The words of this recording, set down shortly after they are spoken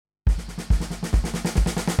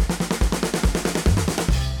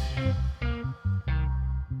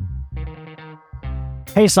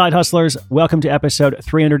Hey, side hustlers. Welcome to episode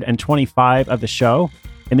 325 of the show.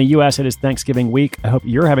 In the U.S., it is Thanksgiving week. I hope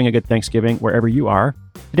you're having a good Thanksgiving wherever you are.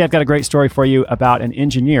 Today, I've got a great story for you about an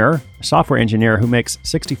engineer, a software engineer who makes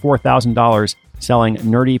 $64,000 selling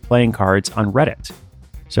nerdy playing cards on Reddit.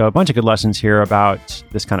 So a bunch of good lessons here about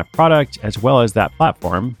this kind of product, as well as that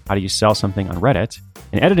platform. How do you sell something on Reddit?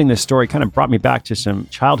 And editing this story kind of brought me back to some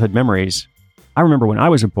childhood memories. I remember when I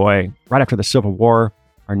was a boy, right after the Civil War,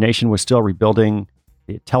 our nation was still rebuilding.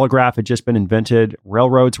 The telegraph had just been invented.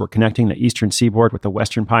 Railroads were connecting the eastern seaboard with the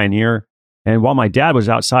western pioneer. And while my dad was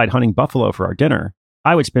outside hunting buffalo for our dinner,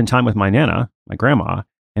 I would spend time with my Nana, my grandma,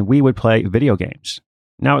 and we would play video games.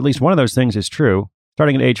 Now, at least one of those things is true.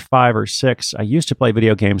 Starting at age 5 or 6, I used to play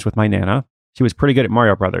video games with my Nana. She was pretty good at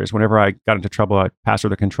Mario Brothers. Whenever I got into trouble, I'd pass her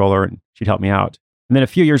the controller and she'd help me out. And then a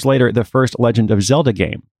few years later, the first Legend of Zelda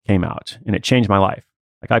game came out, and it changed my life.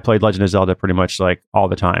 Like, I played Legend of Zelda pretty much like all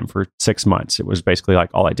the time for 6 months. It was basically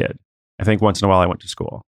like all I did. I think once in a while I went to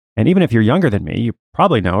school. And even if you're younger than me, you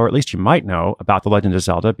probably know, or at least you might know about the Legend of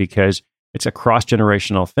Zelda because it's a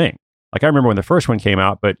cross-generational thing. Like, I remember when the first one came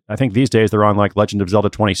out, but I think these days they're on like Legend of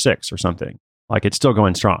Zelda 26 or something. Like, it's still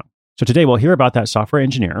going strong. So today we'll hear about that software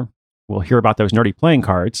engineer. We'll hear about those nerdy playing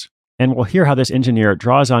cards. And we'll hear how this engineer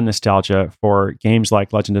draws on nostalgia for games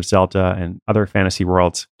like Legend of Zelda and other fantasy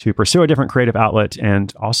worlds to pursue a different creative outlet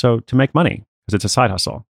and also to make money because it's a side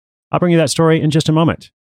hustle. I'll bring you that story in just a moment.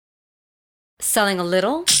 Selling a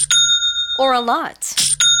little or a lot?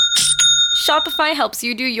 Shopify helps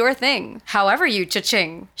you do your thing, however you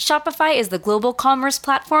cha-ching. Shopify is the global commerce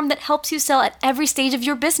platform that helps you sell at every stage of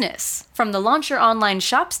your business. From the launch your online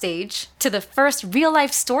shop stage, to the first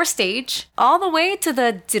real-life store stage, all the way to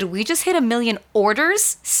the did we just hit 1 million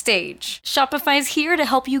orders stage. Shopify's here to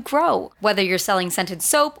help you grow. Whether you're selling scented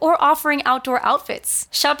soap or offering outdoor outfits,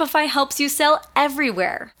 Shopify helps you sell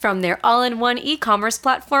everywhere. From their all-in-one e-commerce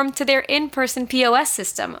platform to their in-person POS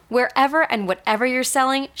system, wherever and whatever you're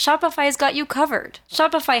selling, Shopify's got you covered.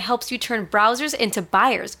 Shopify helps you turn browsers into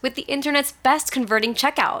buyers with the internet's best converting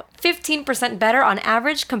checkout. 15% better on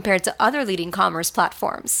average compared to other leading commerce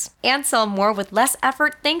platforms. And sell more with less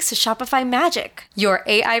effort thanks to Shopify Magic, your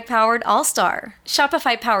AI-powered all-star.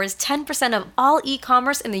 Shopify powers 10% of all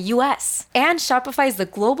e-commerce in the US. And Shopify is the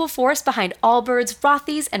global force behind Allbirds,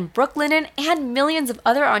 Rothy's, and Brooklinen, and millions of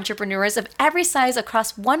other entrepreneurs of every size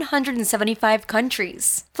across 175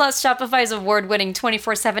 countries. Plus, Shopify's award-winning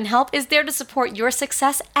 24/7 help is there to support your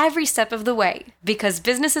success every step of the way. Because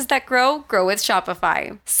businesses that grow, grow with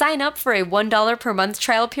Shopify. Sign up for a $1 per month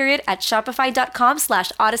trial period at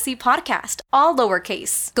shopify.com/Odyssey Podcast, all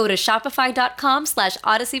lowercase. Go to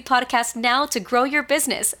shopify.com/Odyssey Podcast now to grow your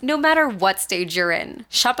business, no matter what stage you're in.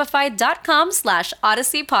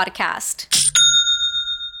 Shopify.com/Odyssey Podcast.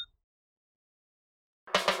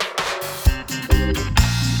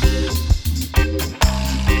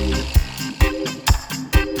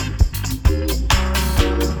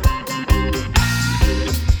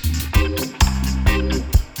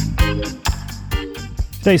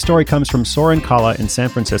 Today's story comes from Soren Kalla in San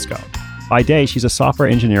Francisco. By day, she's a software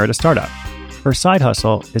engineer at a startup. Her side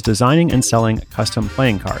hustle is designing and selling custom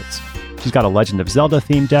playing cards. She's got a Legend of Zelda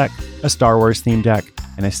themed deck, a Star Wars themed deck,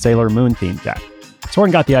 and a Sailor Moon themed deck.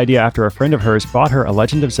 Soren got the idea after a friend of hers bought her a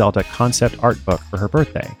Legend of Zelda concept art book for her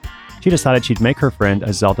birthday. She decided she'd make her friend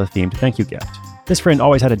a Zelda-themed thank you gift. This friend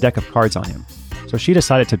always had a deck of cards on him, so she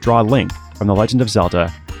decided to draw Link from The Legend of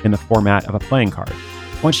Zelda in the format of a playing card.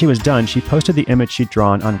 Once she was done, she posted the image she'd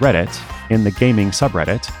drawn on Reddit in the gaming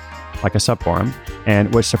subreddit, like a subforum,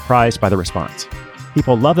 and was surprised by the response.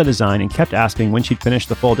 People loved the design and kept asking when she'd finish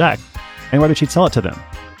the full deck and whether she'd sell it to them.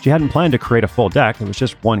 She hadn't planned to create a full deck, it was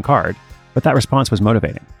just one card, but that response was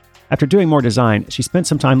motivating. After doing more design, she spent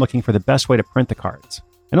some time looking for the best way to print the cards,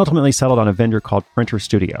 and ultimately settled on a vendor called Printer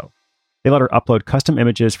Studio. They let her upload custom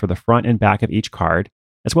images for the front and back of each card,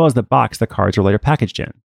 as well as the box the cards are later packaged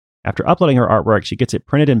in. After uploading her artwork, she gets it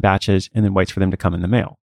printed in batches and then waits for them to come in the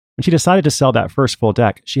mail. When she decided to sell that first full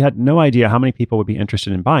deck, she had no idea how many people would be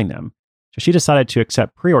interested in buying them, so she decided to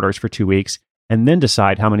accept pre-orders for 2 weeks and then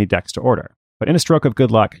decide how many decks to order. But in a stroke of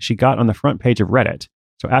good luck, she got on the front page of Reddit,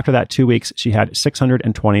 so after that 2 weeks, she had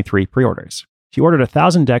 623 pre-orders. She ordered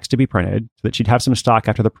 1,000 decks to be printed so that she'd have some stock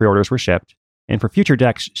after the pre-orders were shipped, and for future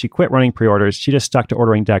decks, she quit running pre-orders. She just stuck to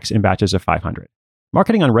ordering decks in batches of 500.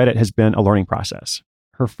 Marketing on Reddit has been a learning process.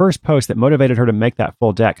 Her first post that motivated her to make that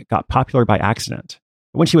full deck got popular by accident.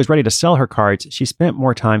 But when she was ready to sell her cards, she spent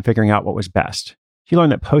more time figuring out what was best. She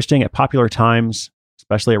learned that posting at popular times,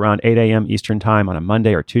 especially around 8 a.m. Eastern Time on a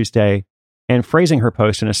Monday or Tuesday, and phrasing her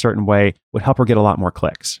post in a certain way would help her get a lot more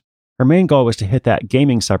clicks. Her main goal was to hit that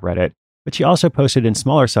gaming subreddit but she also posted in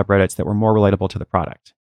smaller subreddits that were more relatable to the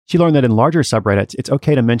product. She learned that in larger subreddits, it's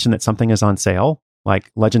okay to mention that something is on sale,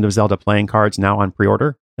 like Legend of Zelda playing cards now on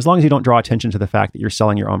pre-order, as long as you don't draw attention to the fact that you're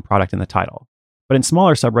selling your own product in the title. But in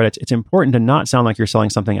smaller subreddits, it's important to not sound like you're selling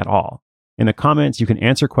something at all. In the comments, you can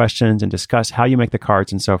answer questions and discuss how you make the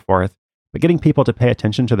cards and so forth, but getting people to pay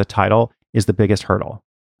attention to the title is the biggest hurdle.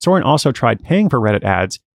 Soren also tried paying for Reddit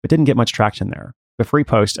ads, but didn't get much traction there. The free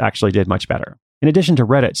posts actually did much better. In addition to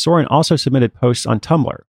Reddit, Soren also submitted posts on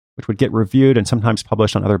Tumblr, which would get reviewed and sometimes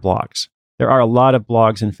published on other blogs. There are a lot of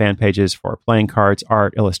blogs and fan pages for playing cards,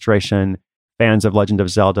 art, illustration, fans of Legend of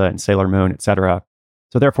Zelda and Sailor Moon, etc.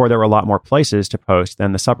 So therefore, there were a lot more places to post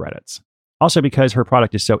than the subreddits. Also, because her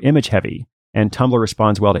product is so image heavy and Tumblr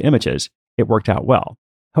responds well to images, it worked out well.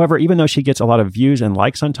 However, even though she gets a lot of views and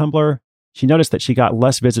likes on Tumblr, she noticed that she got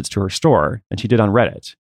less visits to her store than she did on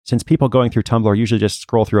Reddit, since people going through Tumblr usually just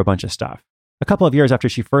scroll through a bunch of stuff. A couple of years after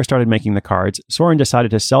she first started making the cards, Soren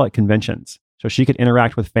decided to sell at conventions so she could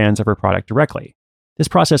interact with fans of her product directly. This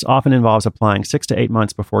process often involves applying 6 to 8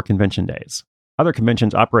 months before convention days. Other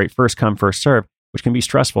conventions operate first come, first serve, which can be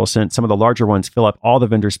stressful since some of the larger ones fill up all the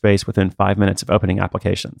vendor space within 5 minutes of opening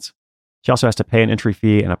applications. She also has to pay an entry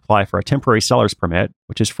fee and apply for a temporary seller's permit,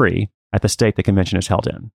 which is free, at the state the convention is held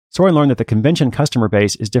in. Soren learned that the convention customer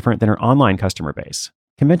base is different than her online customer base.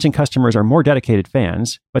 Convention customers are more dedicated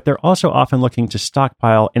fans, but they're also often looking to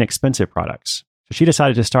stockpile inexpensive products. So she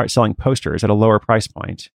decided to start selling posters at a lower price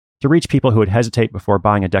point to reach people who would hesitate before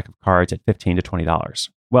buying a deck of cards at $15 to $20.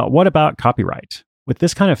 Well, what about copyright? With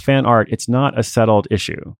this kind of fan art, it's not a settled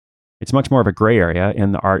issue. It's much more of a gray area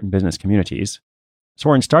in the art and business communities.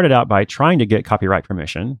 Soren started out by trying to get copyright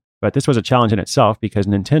permission, but this was a challenge in itself because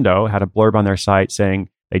Nintendo had a blurb on their site saying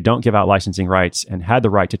they don't give out licensing rights and had the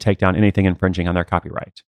right to take down anything infringing on their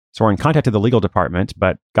copyright. Soren contacted the legal department,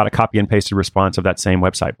 but got a copy and pasted response of that same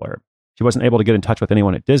website blurb. She wasn't able to get in touch with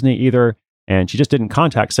anyone at Disney either, and she just didn't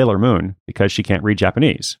contact Sailor Moon because she can't read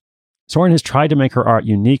Japanese. Soren has tried to make her art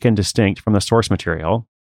unique and distinct from the source material,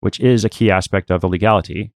 which is a key aspect of the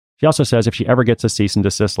legality. She also says if she ever gets a cease and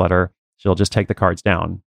desist letter, she'll just take the cards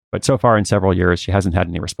down. But so far in several years, she hasn't had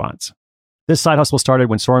any response. This side hustle started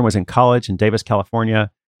when Soren was in college in Davis,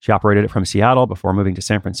 California. She operated it from Seattle before moving to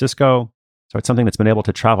San Francisco. So it's something that's been able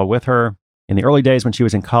to travel with her. In the early days when she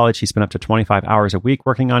was in college, she spent up to 25 hours a week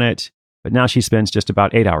working on it. But now she spends just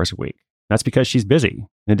about 8 hours a week. That's because she's busy.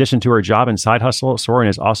 In addition to her job and side hustle, Soren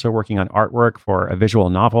is also working on artwork for a visual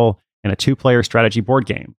novel and a 2-player strategy board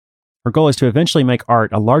game. Her goal is to eventually make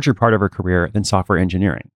art a larger part of her career than software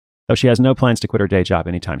engineering, though she has no plans to quit her day job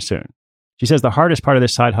anytime soon. She says the hardest part of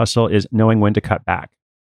this side hustle is knowing when to cut back.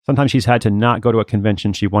 Sometimes she's had to not go to a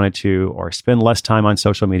convention she wanted to or spend less time on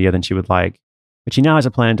social media than she would like, but she now has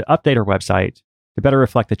a plan to update her website to better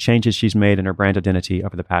reflect the changes she's made in her brand identity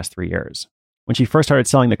over the past 3 years. When she first started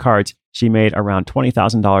selling the cards, she made around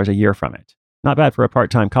 $20,000 a year from it. Not bad for a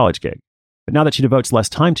part-time college gig. But now that she devotes less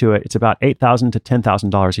time to it, it's about $8,000 to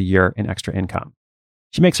 $10,000 a year in extra income.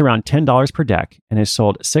 She makes around $10 per deck and has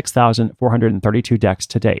sold 6,432 decks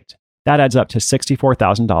to date. That adds up to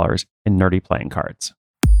 $64,000 in nerdy playing cards.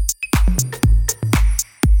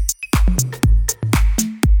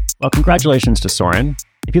 Well, congratulations to Soren.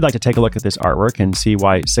 If you'd like to take a look at this artwork and see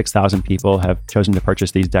why 6,000 people have chosen to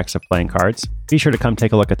purchase these decks of playing cards, be sure to come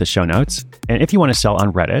take a look at the show notes. And if you want to sell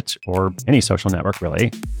on Reddit or any social network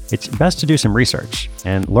really, it's best to do some research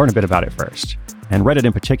and learn a bit about it first. And Reddit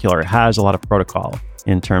in particular has a lot of protocol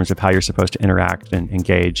in terms of how you're supposed to interact and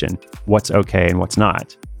engage and what's okay and what's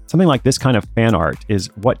not. Something like this kind of fan art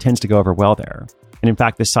is what tends to go over well there. And in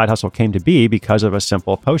fact, this side hustle came to be because of a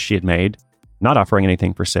simple post she had made, not offering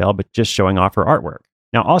anything for sale, but just showing off her artwork.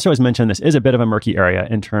 Now, also as mentioned, this is a bit of a murky area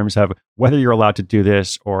in terms of whether you're allowed to do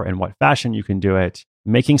this or in what fashion you can do it.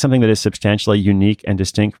 Making something that is substantially unique and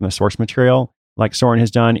distinct from the source material, like Soren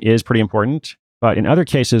has done, is pretty important. But in other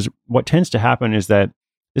cases, what tends to happen is that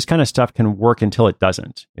this kind of stuff can work until it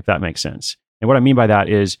doesn't, if that makes sense. And what I mean by that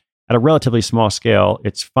is, at a relatively small scale,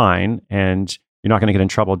 it's fine, and you're not going to get in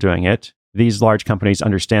trouble doing it. These large companies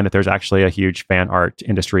understand that there's actually a huge fan art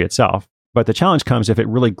industry itself. But the challenge comes if it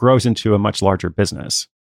really grows into a much larger business,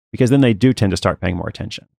 because then they do tend to start paying more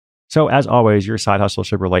attention. So as always, your side hustle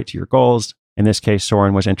should relate to your goals. In this case,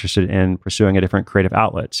 Soren was interested in pursuing a different creative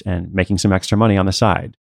outlet and making some extra money on the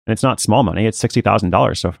side. And it's not small money, it's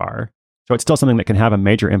 $60,000 so far. So it's still something that can have a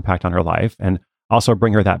major impact on her life and also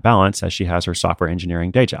bring her that balance as she has her software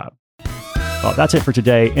engineering day job. Well, that's it for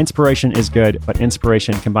today. Inspiration is good, but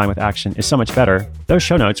inspiration combined with action is so much better. Those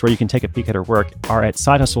show notes where you can take a peek at her work are at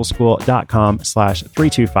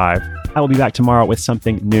sidehustleschool.com/325. I will be back tomorrow with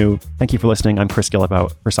something new. Thank you for listening. I'm Chris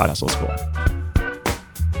Guillebeau for Side Hustle School.